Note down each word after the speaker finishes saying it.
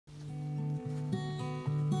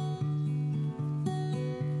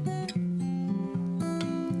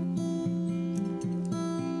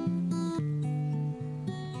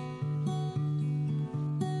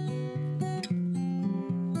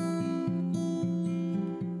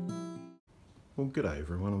Well, g'day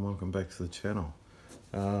everyone and welcome back to the channel.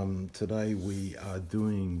 Today we are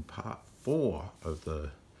doing part 4 of the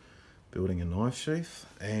building a knife sheath,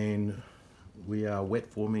 and we are wet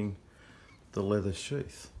forming the leather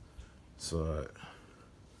sheath. So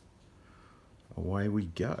away we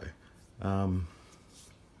go. Alright,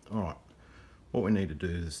 what we need to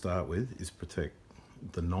do to start with is protect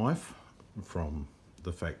the knife from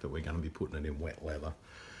the fact that we're going to be putting it in wet leather.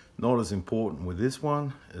 Not as important with this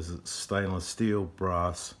one as it's stainless steel,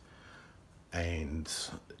 brass, and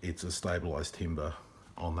it's a stabilized timber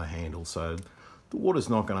on the handle, so the water's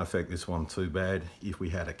not going to affect this one too bad. If we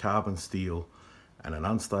had a carbon steel and an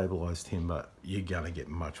unstabilized timber, you're going to get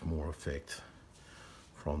much more effect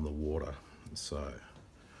from the water. So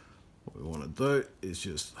what we want to do is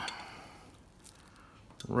just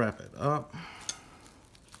wrap it up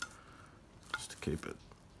just to keep it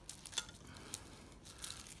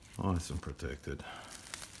nice and protected.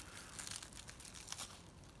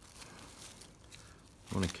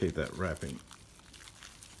 I want to keep that wrapping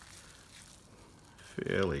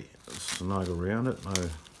fairly snug around it, no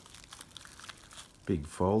big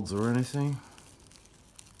folds or anything.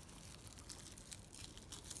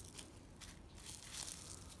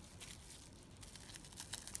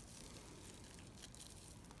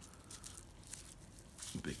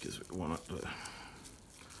 Because we want it to,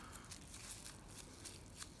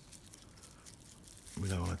 we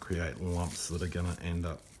don't want to create lumps that are going to end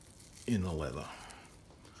up in the leather.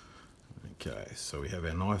 Okay, so we have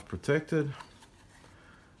our knife protected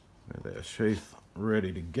with our sheath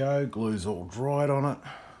ready to go. Glue's all dried on it,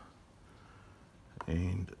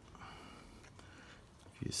 and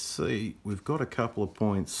if you see, we've got a couple of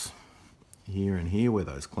points here and here where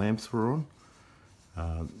those clamps were on.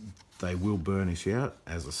 They will burnish out.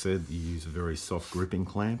 As I said, you use a very soft gripping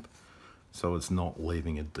clamp, so it's not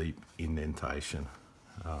leaving a deep indentation.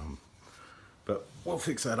 But we'll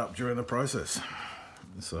fix that up during the process.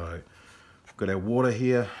 So we've got our water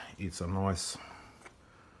here. It's a nice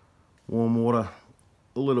warm water,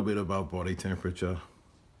 a little bit above body temperature.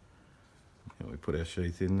 And we put our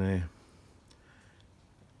sheath in there.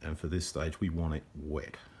 And for this stage, we want it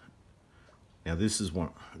wet. Now this is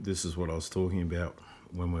what I was talking about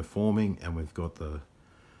when we're forming and we've got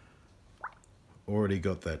already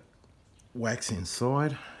got that wax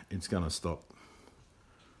inside. It's going to stop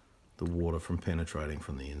the water from penetrating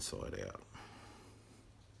from the inside out.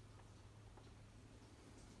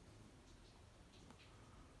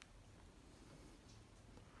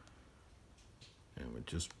 And we're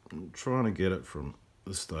just trying to get it from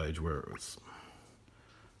the stage where it's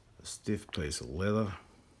a stiff piece of leather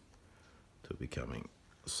to becoming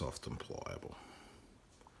soft and pliable.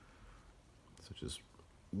 So just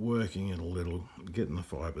working it a little, getting the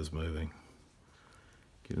fibers moving,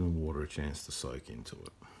 giving the water a chance to soak into it.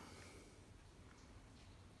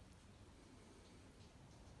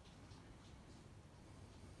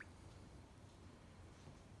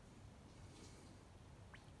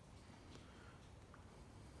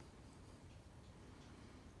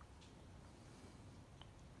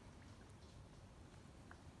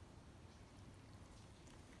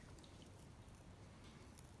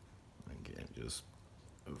 Again, just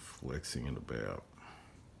flexing it about.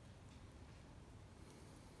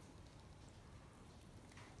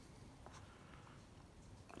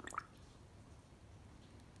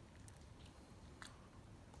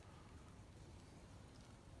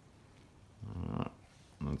 Alright,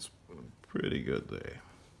 that's pretty good there.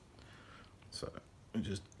 So we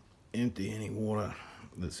just empty any water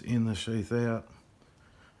that's in the sheath out.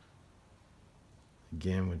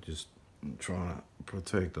 Again, we're just trying to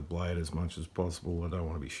protect the blade as much as possible. I don't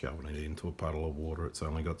want to be shoving it into a puddle of water. It's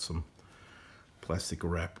only got some plastic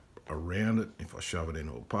wrap around it. If I shove it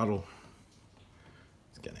into a puddle,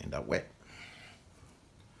 it's going to end up wet.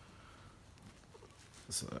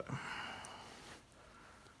 So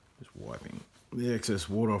just wiping the excess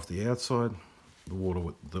water off the outside. The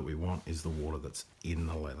water that we want is the water that's in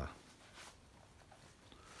the leather.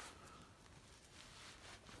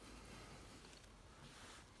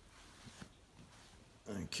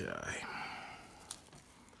 Okay.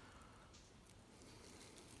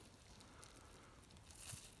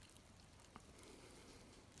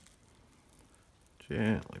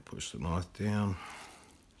 Gently push the knife down.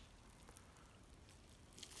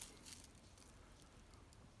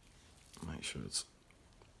 Make sure it's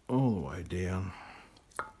all the way down.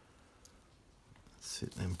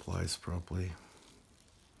 Sitting in place properly.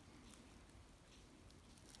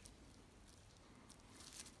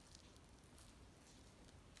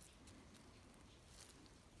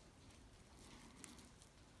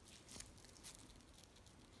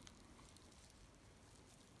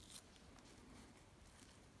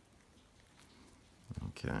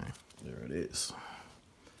 Okay, there it is.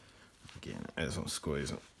 Again, as I'm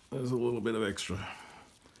squeezing, there's a little bit of extra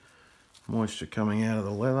moisture coming out of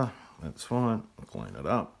the leather. That's fine. I'll clean it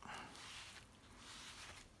up.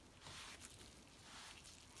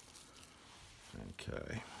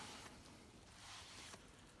 Okay.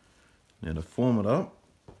 Now to form it up,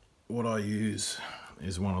 what I use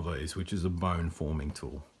is one of these, which is a bone forming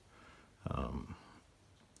tool.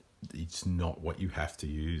 It's not what you have to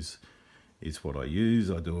use. It's what I use.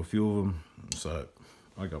 I do a few of them, so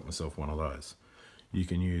I got myself one of those. You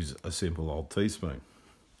can use a simple old teaspoon,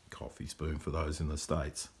 coffee spoon for those in the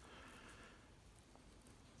States.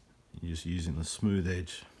 You're just using the smooth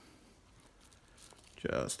edge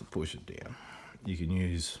just to push it down. You can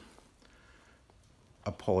use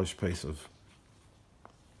a polished piece of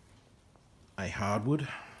a hardwood.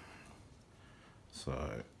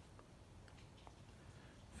 So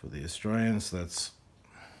for the Australians, that's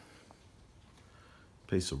a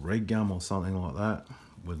piece of red gum or something like that,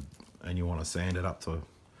 and you want to sand it up to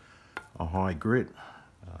a high grit.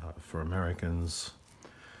 For Americans,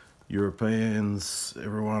 Europeans,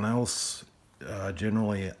 everyone else,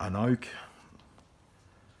 generally an oak.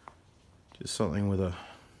 Just something with a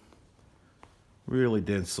really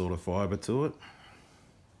dense sort of fibre to it.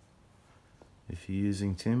 If you're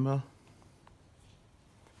using timber.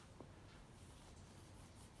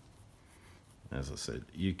 As I said,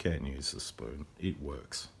 you can use the spoon, it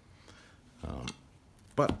works.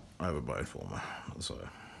 But I have a bone former, so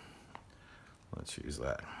let's use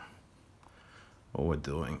that. All we're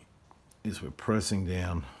doing is we're pressing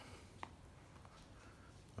down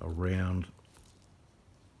around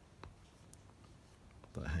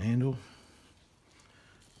the handle,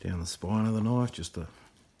 down the spine of the knife, just to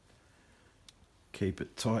keep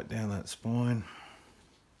it tight down that spine.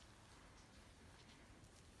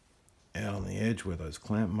 Out on the edge where those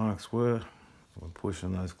clamp marks were. We're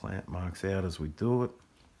pushing those clamp marks out as we do it.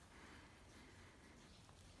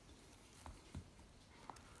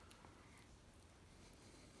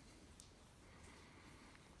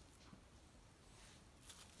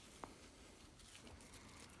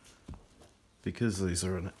 Because these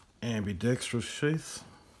are an ambidextrous sheath,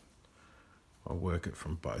 I work it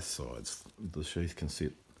from both sides. The sheath can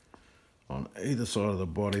sit on either side of the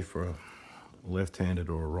body for a left-handed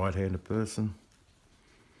or a right-handed person.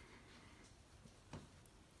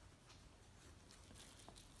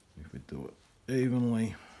 If we do it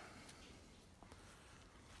evenly,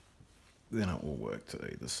 then it will work to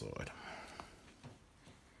either side.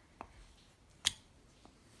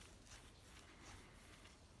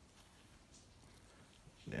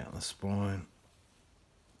 Down the spine,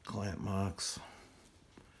 clamp marks,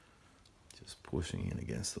 just pushing in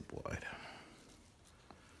against the blade.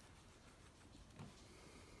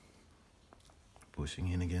 Pushing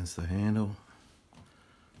in against the handle.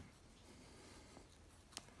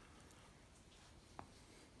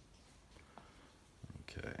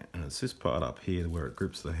 Okay, and it's this part up here where it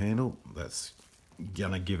grips the handle that's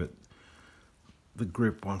gonna give it the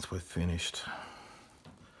grip once we're finished.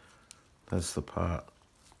 That's the part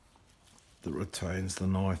that retains the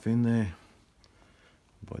knife in there.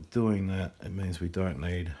 By doing that, it means we don't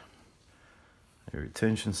need a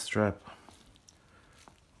retention strap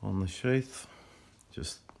on the sheath.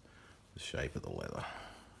 Just the shape of the leather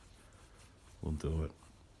will do it.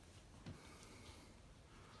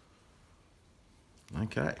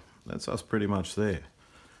 Okay, that's us pretty much there.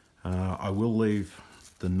 I will leave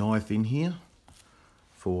the knife in here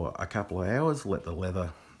for a couple of hours, let the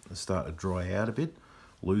leather start to dry out a bit,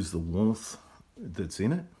 lose the warmth that's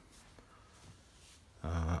in it.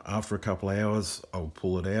 After a couple of hours, I'll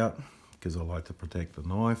pull it out because I like to protect the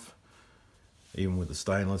knife. Even with the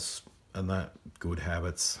stainless and that, good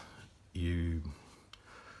habits, you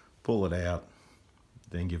pull it out,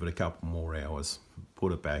 then give it a couple more hours,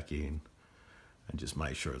 put it back in, and just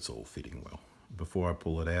make sure it's all fitting well. Before I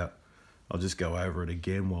pull it out, I'll just go over it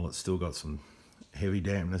again while it's still got some heavy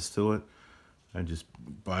dampness to it, and just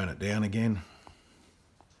bone it down again,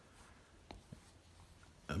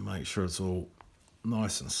 and make sure it's all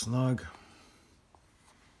nice and snug.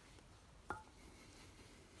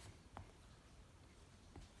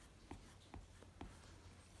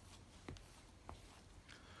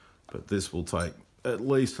 But this will take at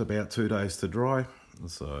least about 2 days to dry,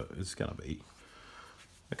 so it's going to be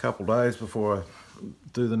a couple days before I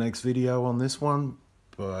do the next video on this one.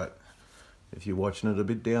 But if you're watching it a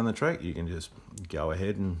bit down the track, you can just go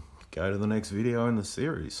ahead and go to the next video in the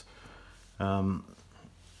series. And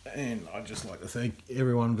I'd just like to thank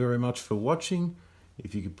everyone very much for watching.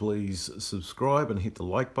 If you could please subscribe and hit the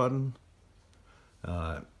like button.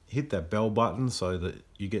 hit that bell button so that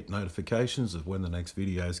you get notifications of when the next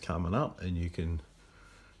video is coming up, and you can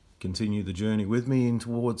continue the journey with me in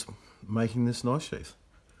towards making this knife sheath.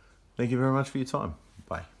 Thank you very much for your time.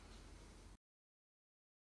 Bye.